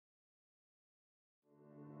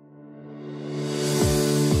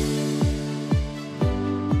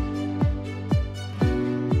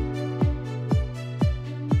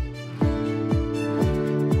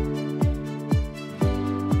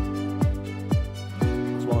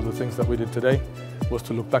things that we did today was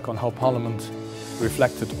to look back on how Parliament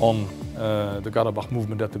reflected on the Karabakh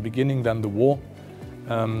movement at the beginning, then the war,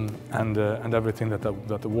 and everything that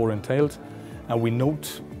the war entailed. And we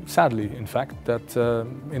note, sadly, in fact, that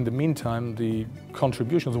in the meantime, the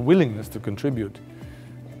contributions, the willingness to contribute,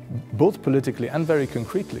 both politically and very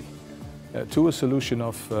concretely, to a solution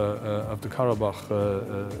of the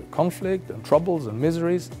Karabakh conflict and troubles and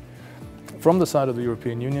miseries, from the side of the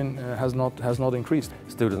European Union has not increased.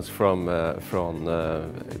 Students from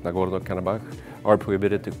Nagorno-Karabakh are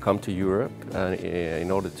prohibited to come to Europe in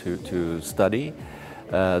order to study.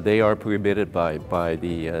 They are prohibited by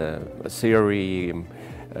the Syrian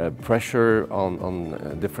pressure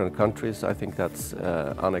on different countries. I think that's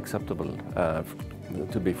unacceptable,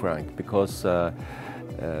 to be frank, because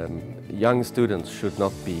young students should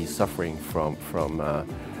not be suffering from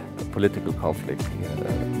political conflict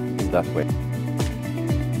in that way.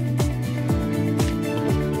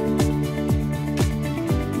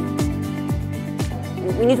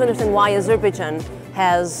 We need to understand why Azerbaijan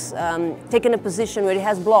has taken a position where it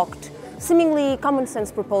has blocked seemingly common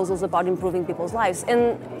sense proposals about improving people's lives.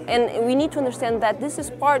 And we need to understand that this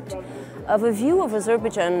is part of a view of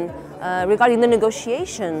Azerbaijan regarding the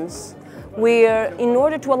negotiations, where in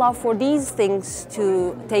order to allow for these things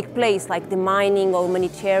to take place, like the mining or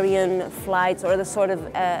humanitarian flights or other sort of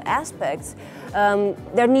aspects,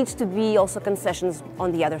 there needs to be also concessions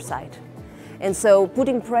on the other side. And so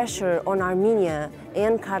putting pressure on Armenia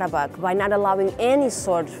and Karabakh by not allowing any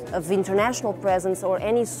sort of international presence or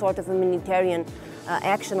any sort of humanitarian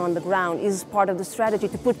action on the ground is part of the strategy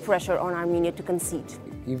to put pressure on Armenia to concede.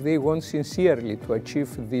 If they want sincerely to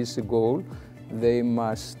achieve this goal, they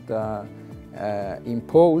must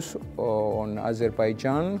impose on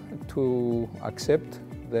Azerbaijan to accept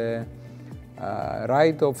the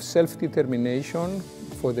right of self-determination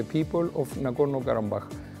for the people of Nagorno-Karabakh.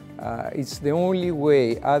 It's the only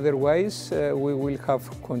way, otherwise we will have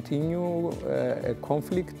continue a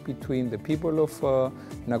conflict between the people of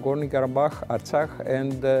Nagorno-Karabakh, Artsakh,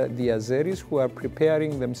 and the Azeris, who are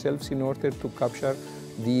preparing themselves in order to capture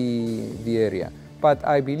the area. But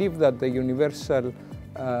I believe that the universal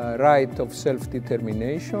right of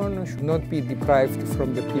self-determination should not be deprived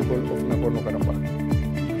from the people of Nagorno-Karabakh.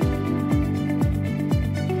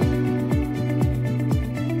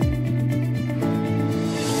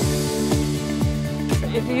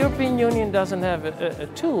 If the European Union doesn't have a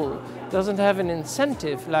tool, doesn't have an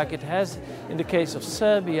incentive like it has in the case of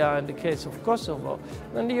Serbia, in the case of Kosovo,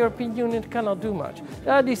 then the European Union cannot do much.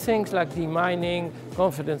 There are these things like demining,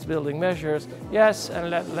 confidence-building measures, yes, and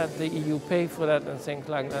let the EU pay for that and things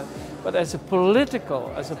like that. But as a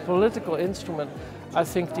political instrument, I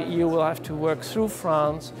think the EU will have to work through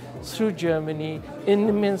France, through Germany, in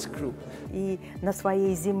the Minsk group. И на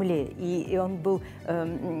своей земле, и он был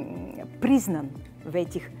признан в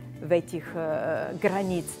этих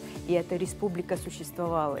границ, и эта республика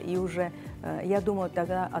существовала. И уже, я думаю,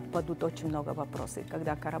 тогда отпадут очень много вопросов,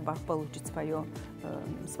 когда Карабах получит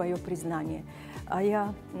свое признание. А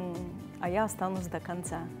я останусь до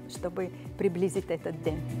конца, чтобы приблизить этот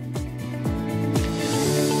день.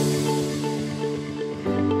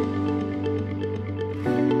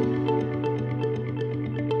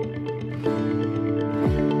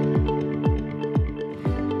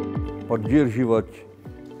 Поддерживать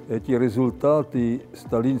эти результаты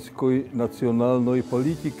сталинской национальной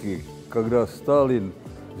политики, когда Сталин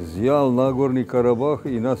взял Нагорный Карабах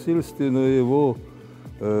и насильственно его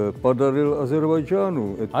подарил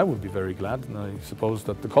Азербайджану. I would be very glad, and I suppose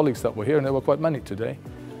that the colleagues that were here, and there were quite many today,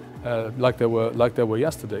 like there were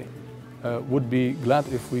yesterday, would be glad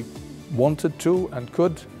if we wanted to and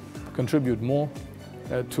could contribute more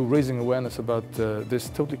to raising awareness about this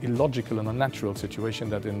totally illogical and unnatural situation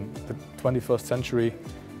that in the 21st century,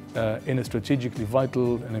 in a strategically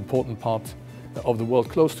vital and important part of the world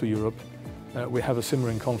close to Europe, we have a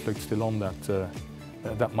simmering conflict still on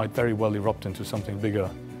that might very well erupt into something bigger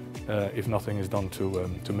if nothing is done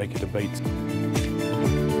to make it abate.